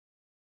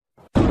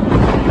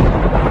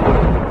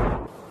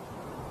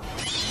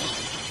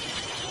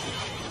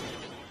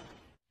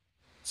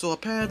So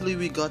apparently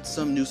we got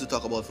some news to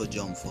talk about for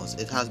Jump Force.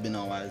 It has been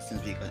a while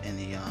since we got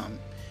any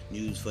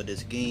news for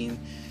this game.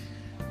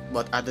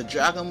 But at the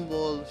Dragon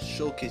Ball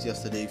showcase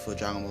yesterday for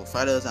Dragon Ball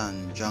Fighters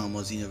and Dragon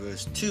Ball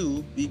Xenoverse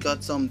 2, we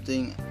got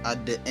something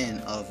at the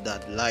end of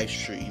that live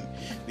stream.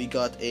 We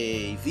got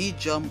a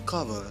Vjump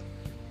cover,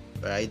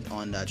 right,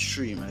 on that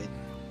stream, right?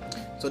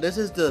 So this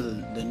is the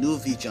new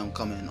Vjump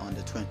coming on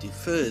the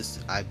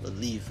 21st, I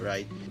believe,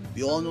 right?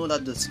 We all know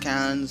that the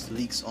scans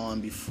leaks on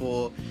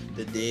before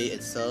the day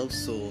itself,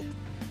 so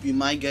we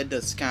might get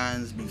the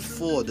scans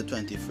before the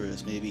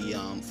 21st, maybe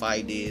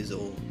 5 days,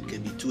 or it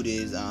could be 2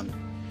 days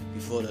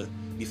before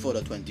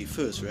the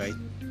 21st, right?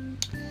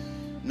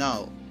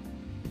 Now,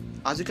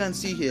 as you can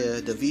see here,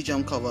 the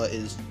Vjump cover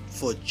is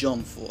for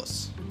Jump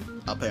Force,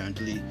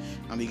 apparently,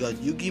 and we got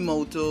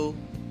Yugimoto,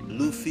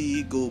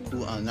 Luffy,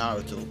 Goku, and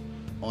Naruto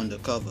on the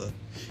cover.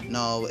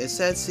 Now it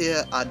says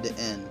here at the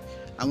end,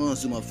 I'm gonna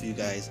zoom up for you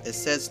guys, it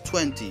says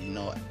 20.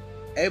 Now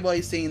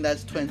everybody's saying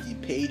that's 20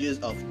 pages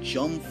of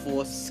Jump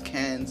Force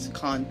scans,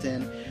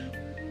 content,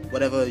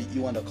 whatever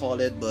you want to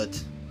call it,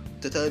 but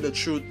to tell you the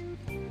truth,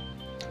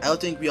 I don't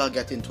think we are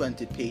getting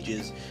 20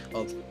 pages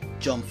of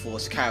Jump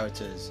Force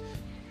characters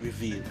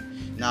revealed.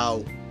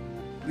 Now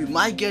we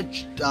might get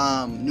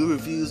new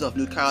reviews of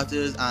new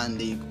characters, and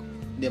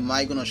they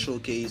might gonna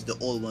showcase the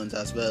old ones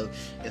as well,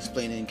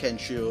 explaining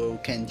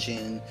Kenshiro,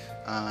 Kenshin,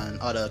 and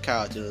other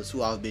characters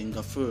who have been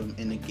confirmed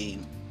in the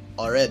game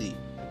already.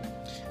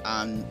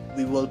 And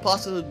we will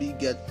possibly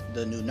get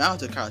the new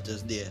Naruto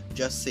characters there,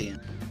 just saying.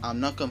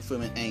 I'm not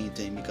confirming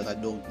anything because I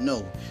don't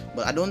know,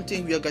 but I don't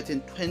think we are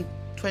getting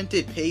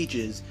 20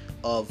 pages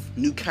of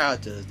new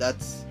characters.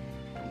 That's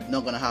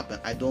not gonna happen.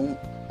 I don't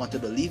want to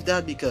believe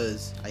that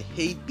because I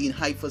hate being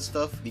hyped for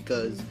stuff,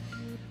 because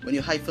when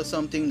you hype for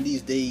something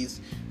these days,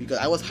 because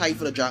I was hyped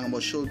for the Dragon Ball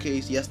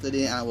showcase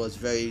yesterday and I was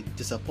very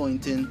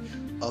disappointed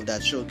of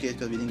that showcase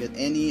because we didn't get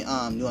any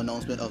new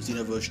announcement of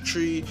Xenoverse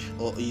 3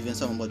 or even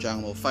some about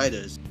Dragon Ball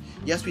Fighters.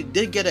 Yes, we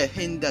did get a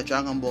hint that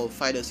Dragon Ball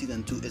Fighters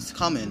Season 2 is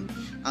coming,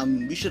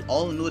 and we should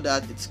all know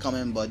that it's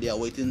coming, but they are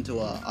waiting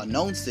to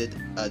announce it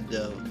at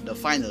the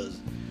finals,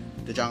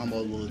 the Dragon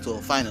Ball World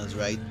Tour finals,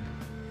 right?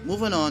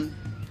 Moving on,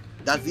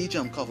 that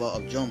Vjump cover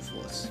of Jump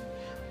Force,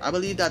 I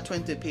believe that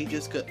 20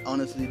 pages could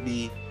honestly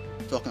be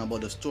talking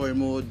about the story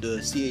mode, the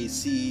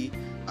CAC,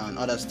 and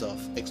other stuff,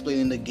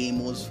 explaining the game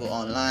modes for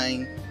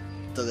online,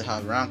 does it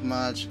have rank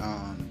match,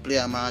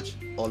 player match,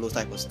 all those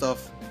type of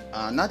stuff.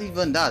 Not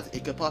even that,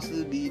 it could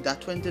possibly be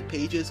that 20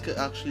 pages could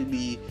actually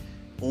be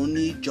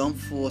only Jump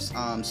Force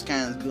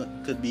scans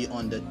could be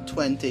on the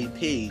 20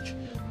 page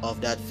of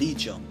that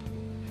Vjump.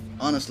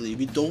 Honestly,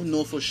 we don't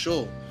know for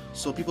sure.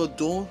 So people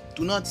do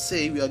not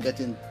say we are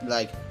getting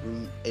like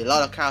a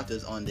lot of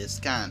characters on this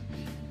scan,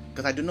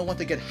 because I do not want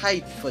to get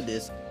hyped for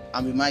this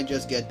and we might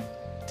just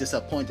get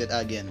disappointed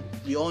again.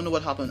 You all know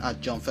what happened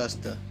at Jump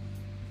Festa.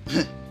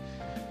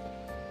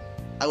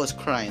 I was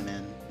crying,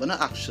 man, but not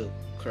actual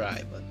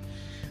cry, but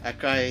I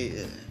cry.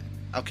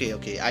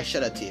 Okay, I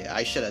shed a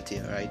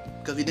tear, right?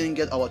 Because we didn't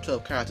get our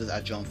 12 characters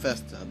at Jump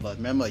Festa. But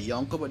remember,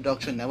 Yonko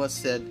Production never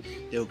said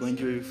they were going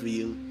to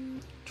reveal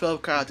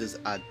 12 characters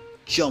at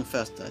Jump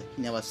Festa.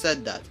 He never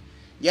said that.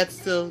 Yet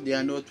still, there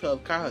are no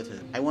 12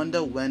 characters. I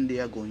wonder when they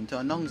are going to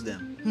announce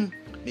them.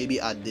 Maybe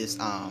at this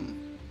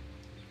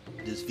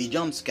this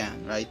Vjump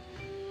scan, right?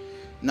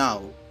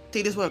 Now,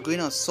 take this with a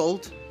grain of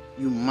salt.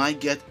 You might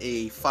get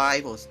a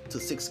 5 or to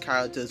 6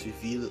 characters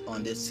revealed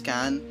on this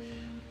scan.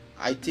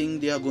 I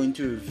think they are going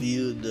to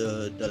reveal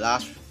the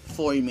last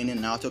 4 remaining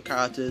Naruto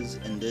characters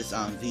in this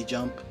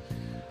Vjump,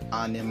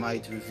 and they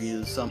might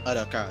reveal some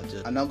other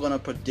characters. I'm not gonna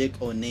predict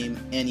or name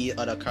any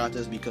other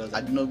characters because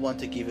I do not want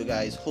to give you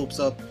guys hopes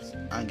up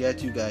and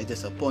get you guys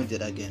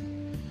disappointed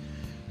again.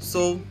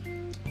 So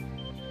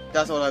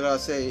that's all I gotta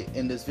say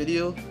in this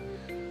video.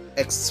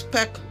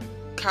 Expect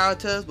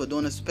characters, but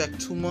don't expect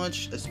too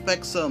much.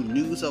 Expect some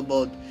news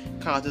about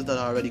characters that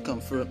are already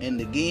confirmed in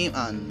the game,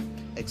 and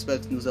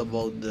expect news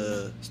about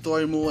the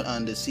story mode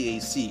and the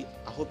CAC.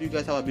 I hope you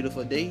guys have a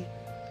beautiful day,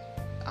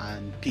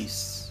 and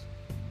peace.